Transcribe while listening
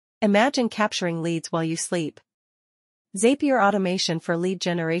Imagine capturing leads while you sleep. Zapier automation for lead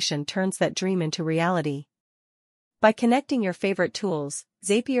generation turns that dream into reality. By connecting your favorite tools,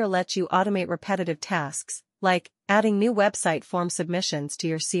 Zapier lets you automate repetitive tasks, like adding new website form submissions to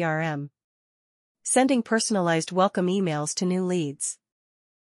your CRM, sending personalized welcome emails to new leads,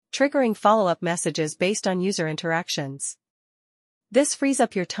 triggering follow-up messages based on user interactions. This frees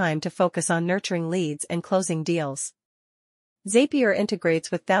up your time to focus on nurturing leads and closing deals. Zapier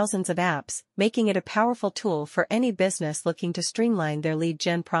integrates with thousands of apps, making it a powerful tool for any business looking to streamline their lead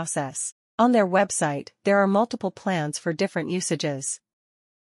gen process. On their website, there are multiple plans for different usages.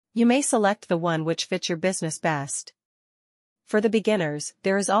 You may select the one which fits your business best. For the beginners,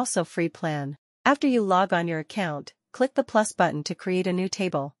 there is also free plan. After you log on your account, click the plus button to create a new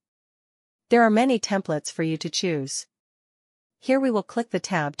table. There are many templates for you to choose. Here we will click the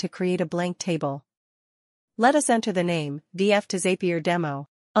tab to create a blank table. Let us enter the name, VF to Zapier Demo.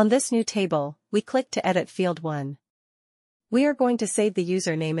 On this new table, we click to edit field 1. We are going to save the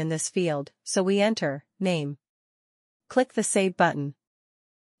username in this field, so we enter, name. Click the Save button.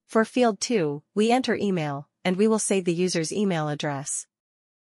 For field 2, we enter email, and we will save the user's email address.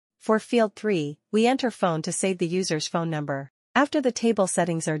 For field 3, we enter phone to save the user's phone number. After the table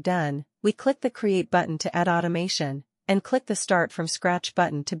settings are done, we click the Create button to add automation, and click the Start from Scratch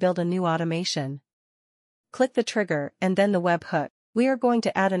button to build a new automation. Click the trigger and then the webhook. We are going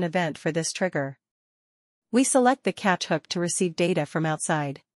to add an event for this trigger. We select the catch hook to receive data from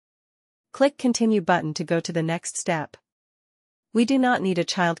outside. Click Continue button to go to the next step. We do not need a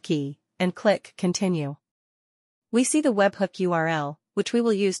child key, and click Continue. We see the webhook URL, which we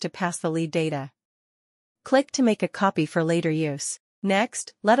will use to pass the lead data. Click to make a copy for later use.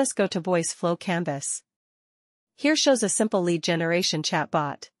 Next, let us go to Voiceflow Canvas. Here shows a simple lead generation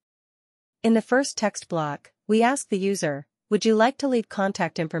chatbot. In the first text block, we ask the user, "Would you like to leave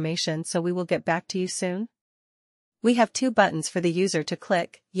contact information so we will get back to you soon?" We have 2 buttons for the user to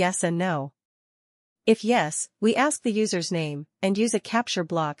click, yes and no. If yes, we ask the user's name, and use a capture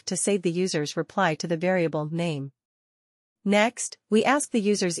block to save the user's reply to the variable name. Next, we ask the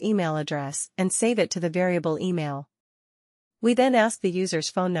user's email address and save it to the variable email. We then ask the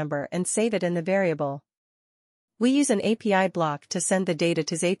user's phone number and save it in the variable. We use an API block to send the data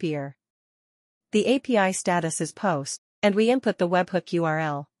to Zapier. The API status is post, and we input the webhook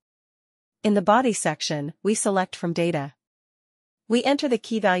URL. In the body section, we select from data. We enter the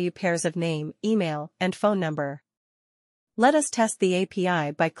key value pairs of name, email, and phone number. Let us test the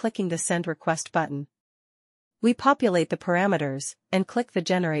API by clicking the Send Request button. We populate the parameters, and click the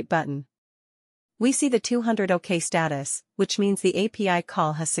Generate button. We see the 200 OK status, which means the API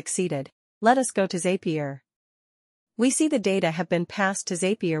call has succeeded. Let us go to Zapier. We see the data have been passed to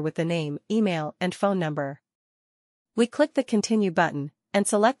Zapier with the name, email, and phone number. We click the Continue button, and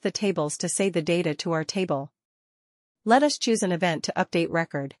select the tables to save the data to our table. Let us choose an event to update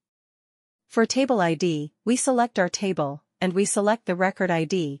record. For table ID, we select our table, and we select the record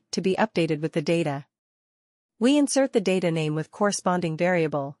ID to be updated with the data. We insert the data name with corresponding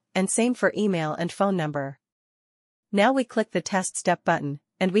variable, and same for email and phone number. Now we click the Test Step button,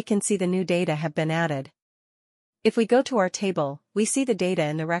 and we can see the new data have been added. If we go to our table, we see the data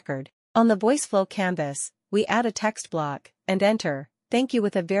in the record. On the Voiceflow canvas, we add a text block, and enter, "Thank you"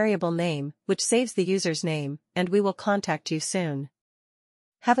 with a variable name, which saves the user's name, and we will contact you soon.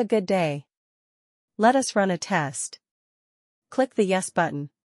 Have a good day. Let us run a test. Click the Yes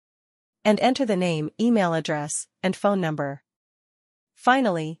button. And enter the name, email address, and phone number.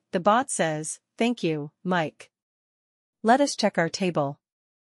 Finally, the bot says, "Thank you, Mike." Let us check our table.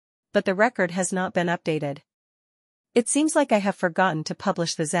 But the record has not been updated. It seems like I have forgotten to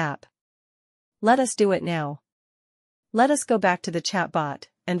publish the Zap. Let us do it now. Let us go back to the chatbot,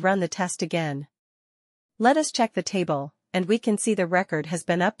 and run the test again. Let us check the table, and we can see the record has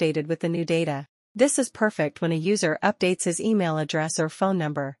been updated with the new data. This is perfect when a user updates his email address or phone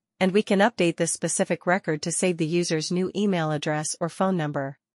number, and we can update this specific record to save the user's new email address or phone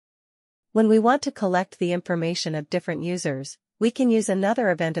number. When we want to collect the information of different users, we can use another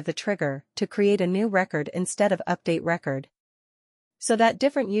event of the trigger to create a new record instead of update record, so that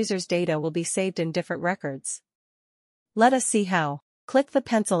different users' data will be saved in different records. Let us see how. Click the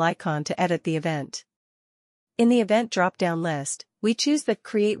pencil icon to edit the event. In the event drop-down list, we choose the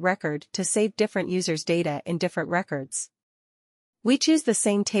Create Record to save different users' data in different records. We choose the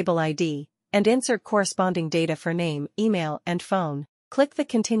same table ID, and insert corresponding data for name, email, and phone. Click the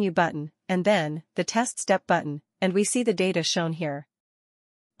Continue button, and then, the Test Step button, and we see the data shown here.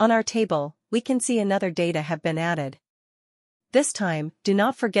 On our table, we can see another data have been added. This time, do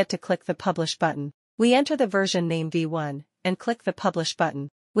not forget to click the Publish button. We enter the version name v1, and click the Publish button.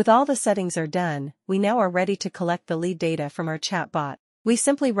 With all the settings are done, we now are ready to collect the lead data from our chatbot. We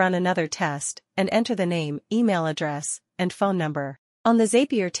simply run another test and enter the name, email address, and phone number. On the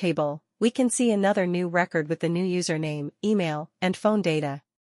Zapier table, we can see another new record with the new username, email, and phone data.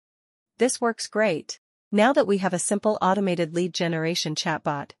 This works great. Now that we have a simple automated lead generation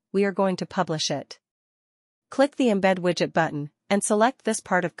chatbot, we are going to publish it. Click the Embed Widget button, and select this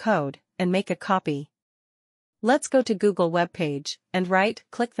part of code, and make a copy. Let's go to Google web page, and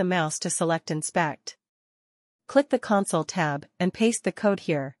right-click the mouse to select Inspect. Click the Console tab, and paste the code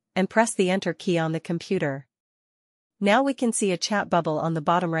here, and press the Enter key on the computer. Now we can see a chat bubble on the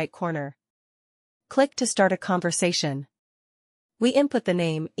bottom right corner. Click to start a conversation. We input the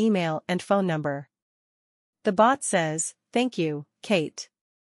name, email, and phone number. The bot says, "Thank you, Kate."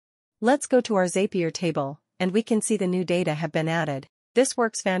 Let's go to our Zapier table, and we can see the new data have been added. This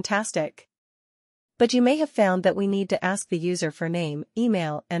works fantastic. But you may have found that we need to ask the user for name,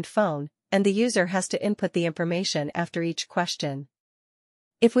 email, and phone, and the user has to input the information after each question.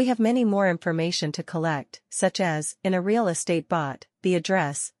 If we have many more information to collect, such as, in a real estate bot, the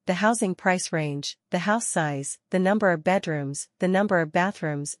address, the housing price range, the house size, the number of bedrooms, the number of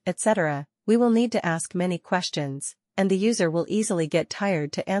bathrooms, etc., we will need to ask many questions, and the user will easily get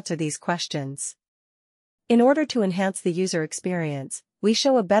tired to answer these questions. In order to enhance the user experience, we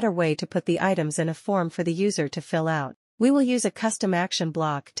show a better way to put the items in a form for the user to fill out. We will use a custom action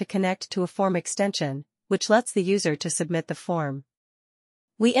block to connect to a form extension, which lets the user to submit the form.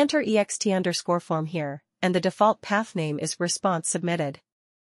 We enter ext_form here, and the default path name is response submitted.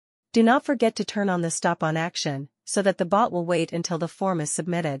 Do not forget to turn on the stop on action, so that the bot will wait until the form is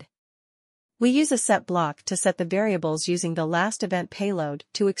submitted. We use a set block to set the variables using the last event payload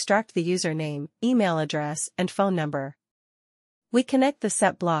to extract the username, email address, and phone number. We connect the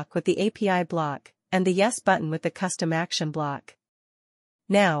set block with the API block, and the yes button with the custom action block.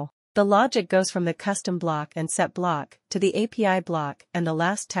 Now, the logic goes from the custom block and set block to the API block and the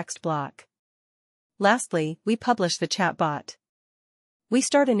last text block. Lastly, we publish the chatbot. We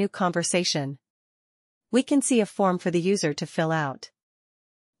start a new conversation. We can see a form for the user to fill out.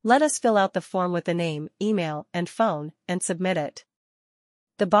 Let us fill out the form with the name, email, and phone, and submit it.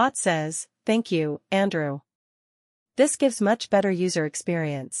 The bot says, "Thank you, Andrew." This gives much better user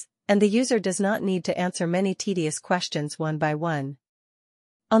experience, and the user does not need to answer many tedious questions one by one.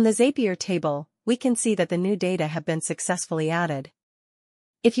 On the Zapier table, we can see that the new data have been successfully added.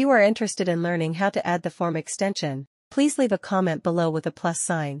 If you are interested in learning how to add the form extension, please leave a comment below with a plus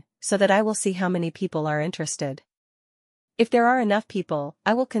sign, so that I will see how many people are interested. If there are enough people,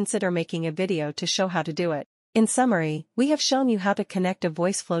 I will consider making a video to show how to do it. In summary, we have shown you how to connect a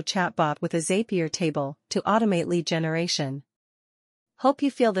Voiceflow chatbot with a Zapier table to automate lead generation. Hope you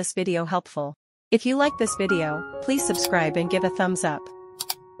feel this video helpful. If you like this video, please subscribe and give a thumbs up.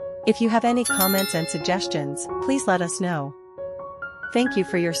 If you have any comments and suggestions, please let us know. Thank you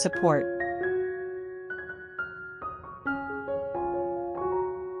for your support.